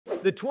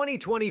The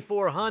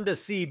 2024 Honda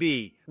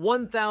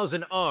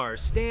CB1000R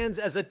stands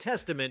as a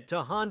testament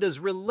to Honda's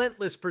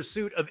relentless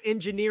pursuit of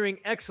engineering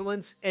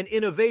excellence and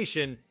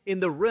innovation in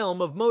the realm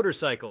of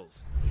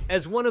motorcycles.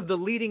 As one of the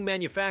leading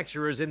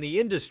manufacturers in the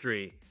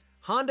industry,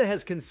 Honda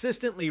has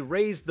consistently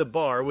raised the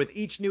bar with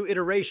each new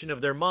iteration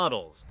of their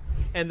models,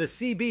 and the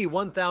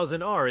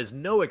CB1000R is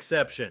no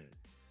exception.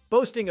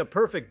 Boasting a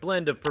perfect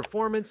blend of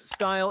performance,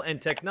 style,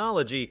 and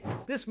technology,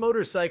 this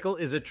motorcycle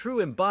is a true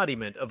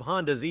embodiment of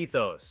Honda's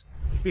ethos.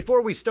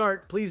 Before we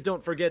start, please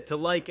don't forget to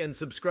like and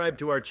subscribe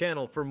to our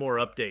channel for more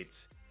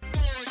updates.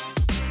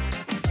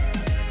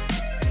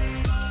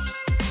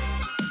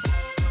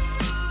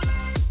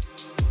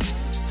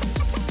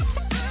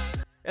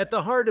 At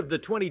the heart of the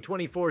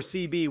 2024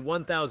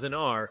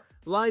 CB1000R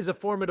lies a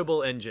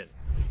formidable engine,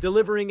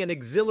 delivering an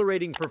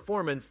exhilarating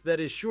performance that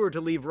is sure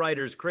to leave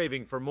riders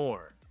craving for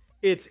more.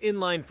 Its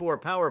inline-4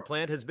 power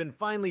plant has been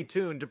finely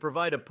tuned to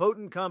provide a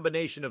potent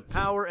combination of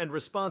power and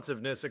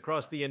responsiveness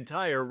across the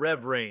entire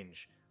rev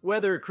range.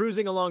 Whether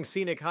cruising along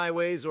scenic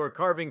highways or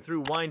carving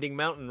through winding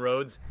mountain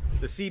roads,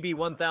 the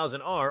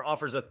CB1000R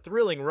offers a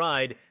thrilling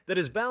ride that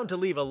is bound to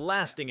leave a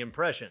lasting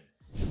impression.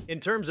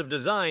 In terms of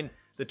design,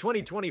 the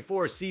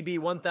 2024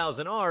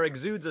 CB1000R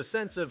exudes a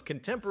sense of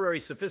contemporary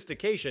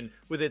sophistication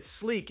with its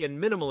sleek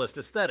and minimalist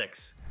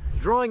aesthetics.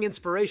 Drawing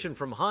inspiration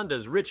from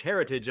Honda's rich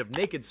heritage of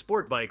naked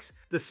sport bikes,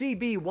 the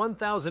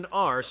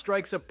CB1000R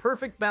strikes a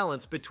perfect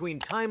balance between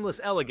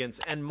timeless elegance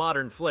and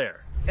modern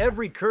flair.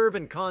 Every curve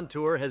and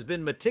contour has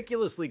been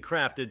meticulously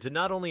crafted to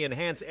not only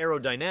enhance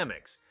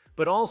aerodynamics,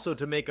 but also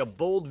to make a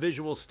bold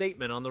visual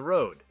statement on the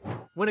road.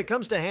 When it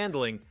comes to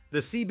handling, the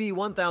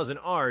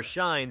CB1000R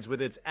shines with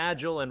its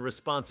agile and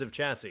responsive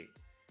chassis.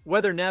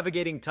 Whether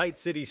navigating tight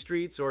city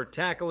streets or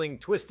tackling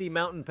twisty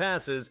mountain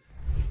passes,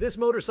 this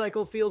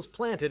motorcycle feels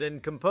planted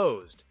and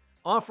composed,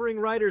 offering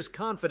riders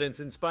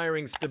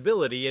confidence-inspiring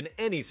stability in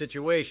any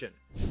situation.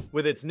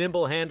 With its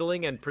nimble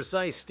handling and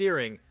precise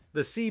steering,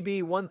 the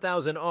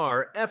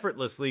CB1000R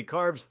effortlessly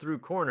carves through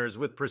corners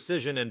with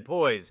precision and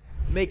poise,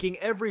 making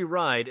every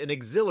ride an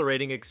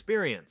exhilarating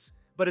experience.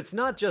 But it's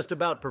not just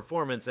about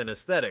performance and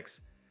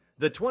aesthetics.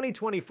 The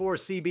 2024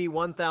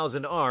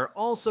 CB1000R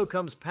also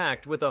comes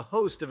packed with a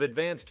host of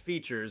advanced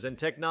features and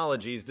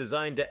technologies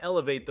designed to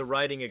elevate the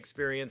riding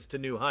experience to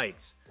new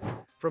heights.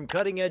 From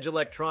cutting-edge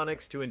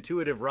electronics to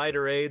intuitive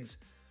rider aids,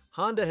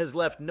 Honda has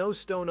left no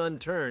stone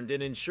unturned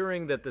in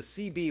ensuring that the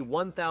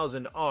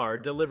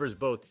CB1000R delivers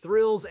both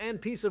thrills and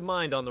peace of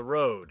mind on the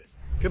road.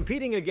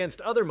 Competing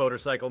against other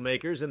motorcycle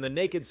makers in the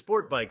naked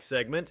sport bike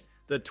segment,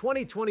 the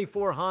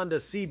 2024 Honda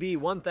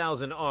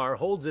CB1000R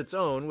holds its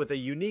own with a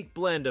unique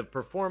blend of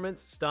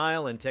performance,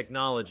 style, and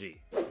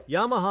technology.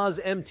 Yamaha's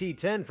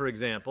MT-10, for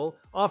example,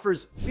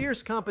 offers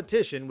fierce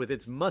competition with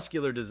its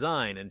muscular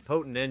design and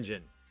potent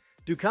engine.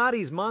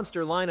 Ducati's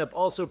monster lineup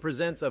also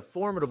presents a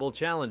formidable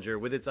challenger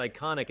with its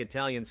iconic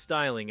Italian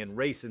styling and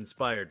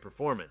race-inspired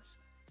performance.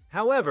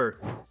 However,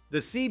 the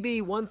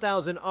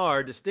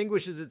CB1000R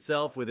distinguishes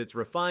itself with its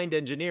refined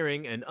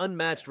engineering and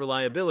unmatched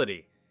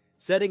reliability,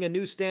 setting a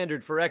new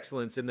standard for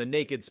excellence in the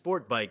naked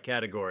sport bike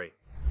category.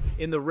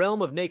 In the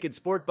realm of naked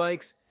sport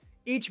bikes,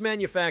 each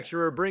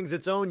manufacturer brings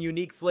its own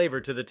unique flavor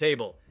to the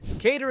table,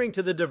 catering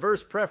to the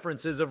diverse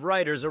preferences of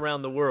riders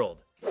around the world.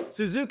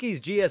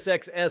 Suzuki's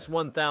GSX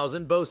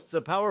S1000 boasts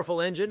a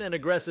powerful engine and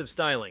aggressive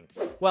styling,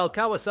 while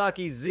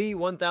Kawasaki's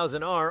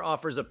Z1000R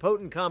offers a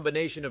potent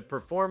combination of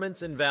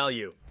performance and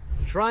value.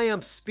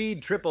 Triumph's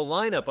Speed Triple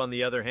lineup, on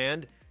the other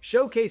hand,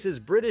 showcases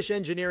British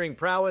engineering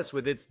prowess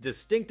with its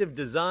distinctive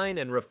design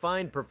and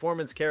refined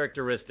performance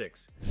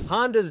characteristics.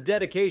 Honda's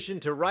dedication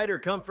to rider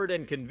comfort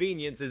and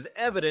convenience is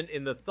evident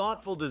in the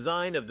thoughtful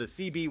design of the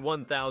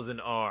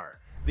CB1000R.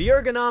 The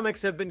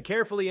ergonomics have been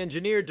carefully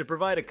engineered to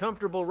provide a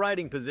comfortable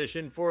riding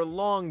position for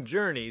long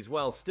journeys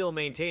while still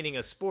maintaining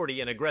a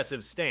sporty and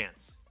aggressive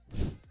stance.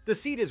 The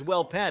seat is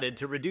well padded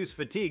to reduce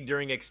fatigue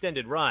during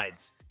extended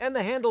rides, and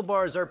the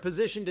handlebars are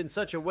positioned in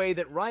such a way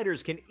that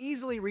riders can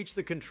easily reach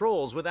the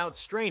controls without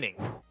straining.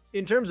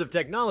 In terms of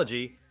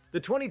technology, the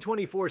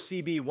 2024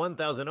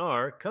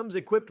 CB1000R comes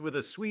equipped with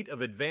a suite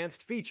of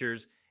advanced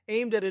features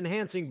aimed at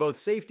enhancing both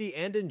safety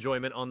and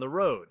enjoyment on the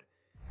road.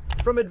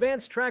 From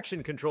advanced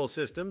traction control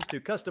systems to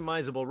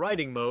customizable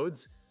riding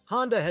modes,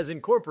 Honda has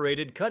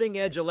incorporated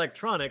cutting-edge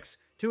electronics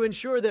to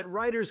ensure that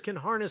riders can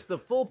harness the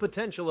full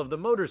potential of the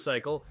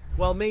motorcycle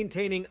while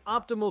maintaining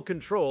optimal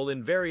control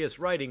in various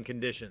riding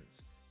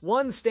conditions.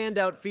 One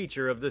standout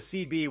feature of the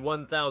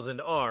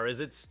CB1000R is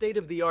its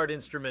state-of-the-art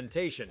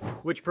instrumentation,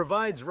 which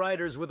provides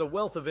riders with a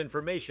wealth of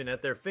information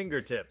at their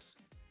fingertips.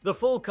 The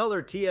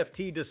full-color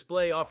TFT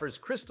display offers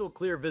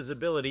crystal-clear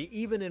visibility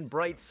even in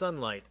bright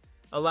sunlight,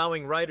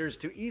 allowing riders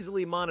to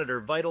easily monitor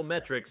vital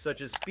metrics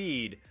such as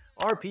speed,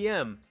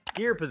 RPM,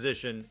 gear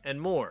position, and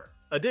more.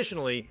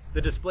 Additionally,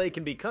 the display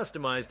can be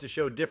customized to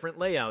show different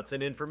layouts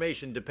and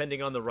information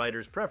depending on the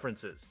rider's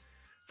preferences,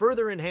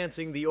 further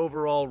enhancing the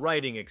overall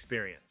riding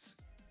experience.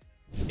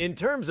 In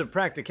terms of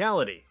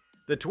practicality,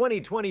 the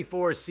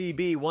 2024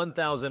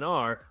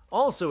 CB1000R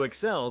also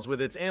excels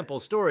with its ample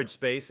storage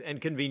space and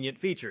convenient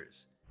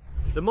features.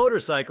 The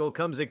motorcycle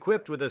comes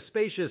equipped with a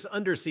spacious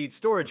underseat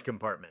storage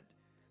compartment,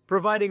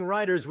 providing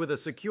riders with a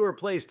secure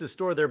place to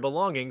store their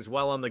belongings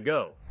while on the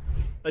go.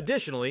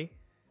 Additionally,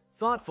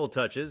 thoughtful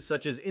touches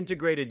such as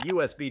integrated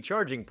USB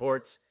charging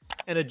ports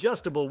and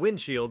adjustable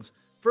windshields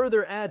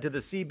further add to the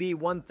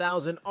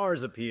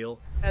CB1000R's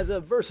appeal as a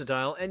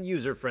versatile and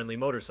user-friendly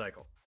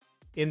motorcycle.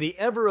 In the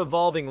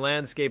ever-evolving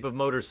landscape of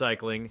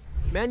motorcycling,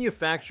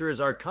 manufacturers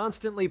are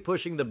constantly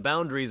pushing the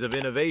boundaries of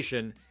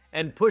innovation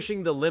and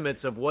pushing the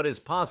limits of what is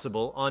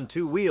possible on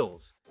two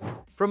wheels.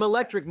 From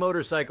electric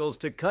motorcycles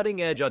to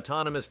cutting-edge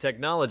autonomous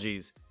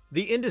technologies,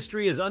 the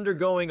industry is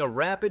undergoing a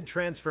rapid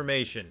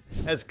transformation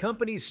as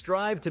companies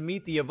strive to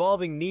meet the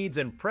evolving needs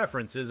and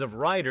preferences of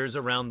riders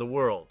around the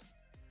world.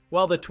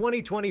 While the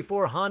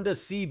 2024 Honda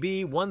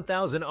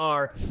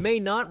CB1000R may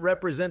not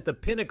represent the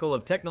pinnacle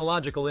of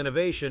technological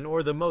innovation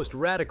or the most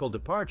radical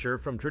departure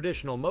from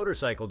traditional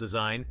motorcycle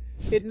design,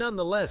 it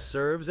nonetheless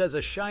serves as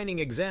a shining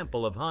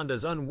example of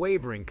Honda's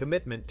unwavering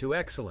commitment to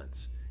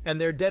excellence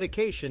and their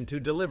dedication to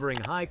delivering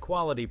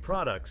high-quality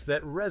products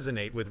that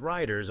resonate with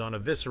riders on a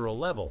visceral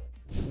level.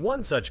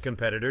 One such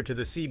competitor to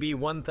the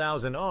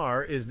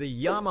CB1000R is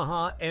the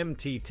Yamaha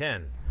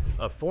MT-10.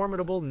 A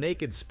formidable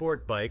naked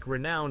sport bike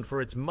renowned for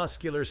its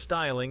muscular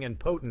styling and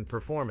potent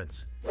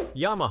performance.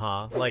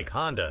 Yamaha, like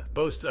Honda,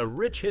 boasts a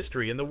rich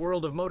history in the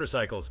world of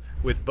motorcycles,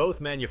 with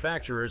both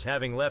manufacturers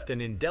having left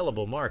an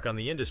indelible mark on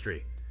the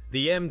industry.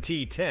 The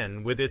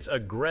MT-10, with its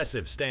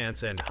aggressive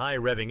stance and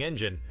high-revving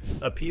engine,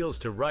 appeals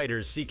to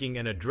riders seeking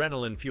an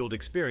adrenaline-fueled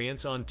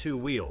experience on two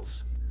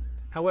wheels.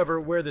 However,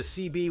 where the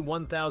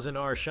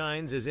CB1000R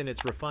shines is in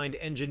its refined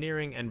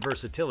engineering and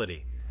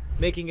versatility,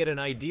 making it an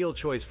ideal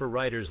choice for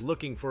riders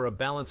looking for a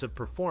balance of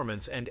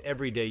performance and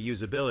everyday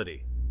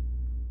usability.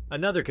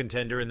 Another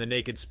contender in the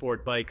naked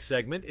sport bike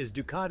segment is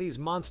Ducati's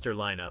Monster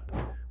lineup,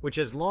 which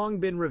has long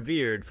been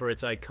revered for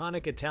its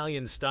iconic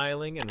Italian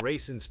styling and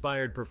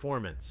race-inspired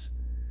performance.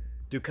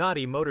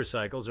 Ducati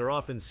motorcycles are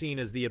often seen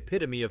as the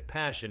epitome of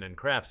passion and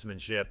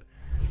craftsmanship,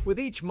 with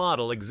each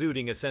model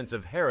exuding a sense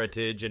of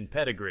heritage and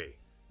pedigree.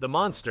 The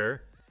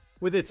Monster,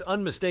 with its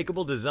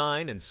unmistakable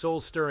design and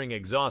soul-stirring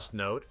exhaust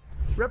note,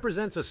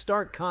 represents a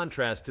stark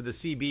contrast to the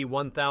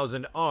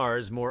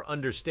CB1000R's more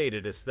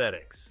understated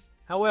aesthetics.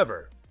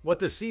 However, what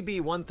the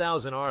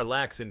CB1000R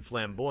lacks in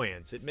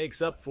flamboyance, it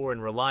makes up for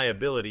in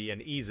reliability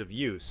and ease of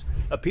use,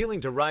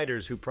 appealing to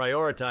riders who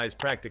prioritize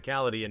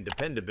practicality and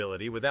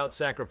dependability without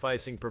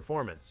sacrificing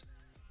performance.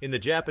 In the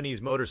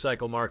Japanese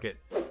motorcycle market,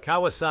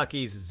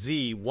 Kawasaki's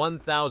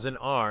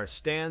Z1000R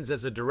stands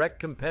as a direct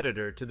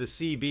competitor to the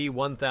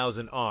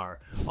CB1000R,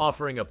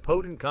 offering a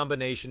potent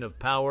combination of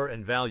power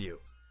and value.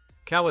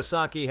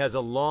 Kawasaki has a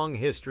long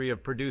history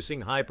of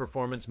producing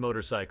high-performance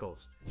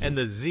motorcycles, and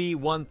the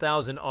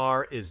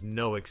Z1000R is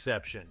no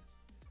exception.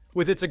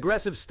 With its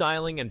aggressive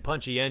styling and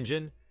punchy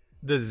engine,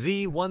 the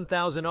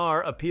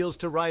Z1000R appeals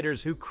to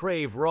riders who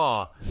crave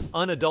raw,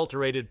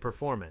 unadulterated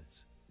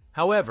performance.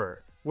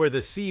 However, where the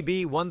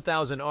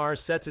CB1000R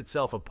sets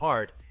itself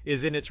apart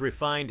is in its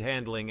refined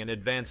handling and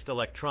advanced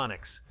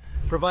electronics,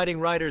 providing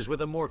riders with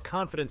a more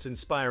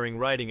confidence-inspiring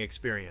riding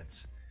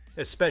experience,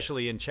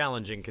 especially in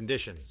challenging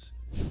conditions.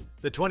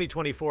 The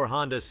 2024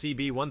 Honda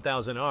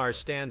CB1000R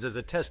stands as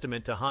a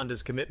testament to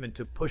Honda's commitment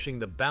to pushing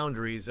the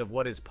boundaries of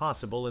what is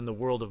possible in the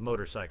world of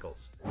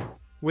motorcycles.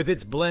 With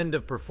its blend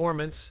of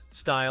performance,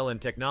 style, and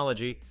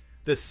technology,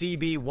 the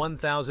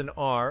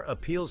CB1000R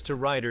appeals to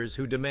riders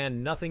who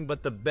demand nothing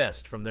but the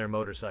best from their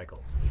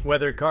motorcycles.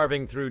 Whether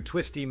carving through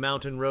twisty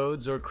mountain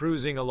roads or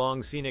cruising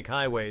along scenic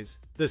highways,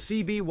 the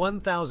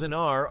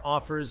CB1000R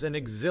offers an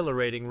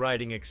exhilarating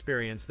riding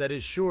experience that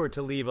is sure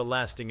to leave a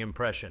lasting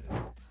impression.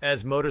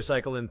 As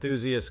motorcycle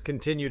enthusiasts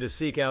continue to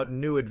seek out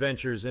new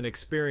adventures and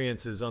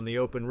experiences on the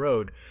open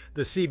road,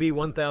 the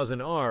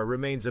CB1000R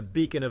remains a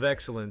beacon of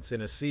excellence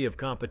in a sea of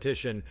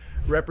competition,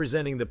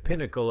 representing the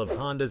pinnacle of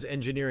Honda's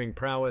engineering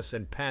prowess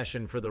and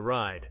passion for the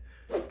ride.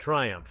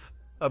 Triumph,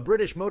 a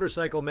British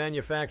motorcycle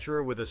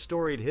manufacturer with a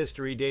storied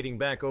history dating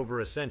back over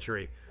a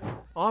century,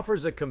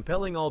 offers a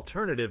compelling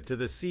alternative to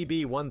the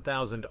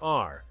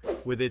CB1000R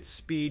with its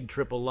Speed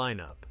Triple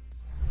lineup.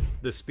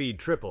 The Speed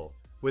Triple,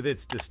 with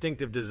its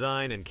distinctive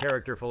design and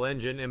characterful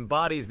engine,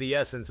 embodies the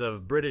essence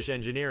of British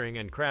engineering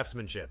and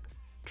craftsmanship.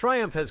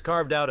 Triumph has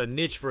carved out a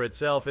niche for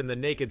itself in the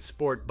naked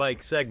sport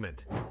bike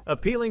segment,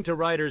 appealing to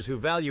riders who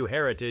value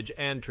heritage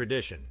and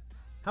tradition.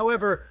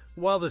 However,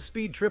 while the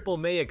Speed Triple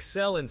may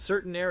excel in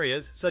certain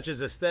areas, such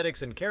as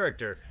aesthetics and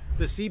character,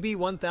 the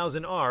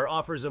CB1000R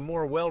offers a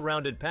more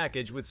well-rounded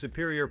package with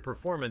superior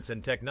performance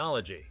and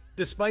technology.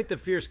 Despite the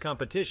fierce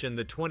competition,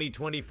 the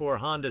 2024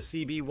 Honda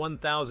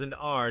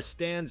CB1000R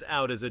stands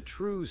out as a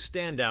true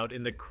standout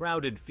in the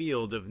crowded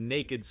field of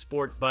naked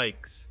sport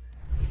bikes.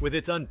 With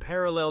its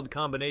unparalleled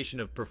combination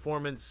of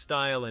performance,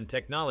 style, and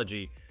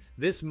technology,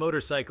 This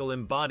motorcycle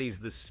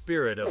embodies the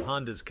spirit of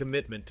Honda's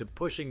commitment to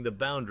pushing the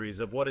boundaries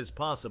of what is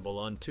possible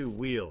on two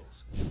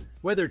wheels.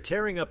 Whether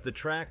tearing up the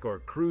track or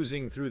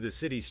cruising through the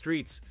city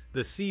streets,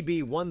 the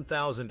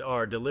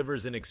CB1000R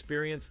delivers an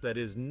experience that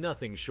is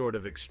nothing short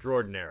of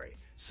extraordinary,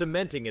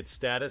 cementing its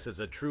status as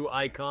a true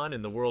icon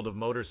in the world of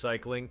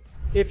motorcycling.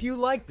 If you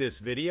like this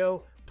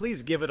video,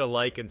 please give it a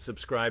like and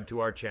subscribe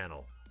to our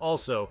channel.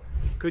 Also,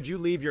 could you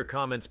leave your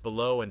comments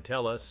below and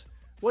tell us,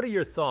 what are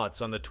your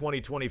thoughts on the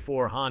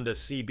 2024 Honda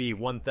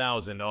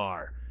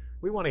CB1000R?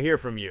 We want to hear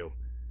from you.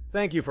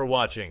 Thank you for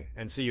watching,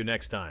 and see you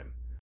next time.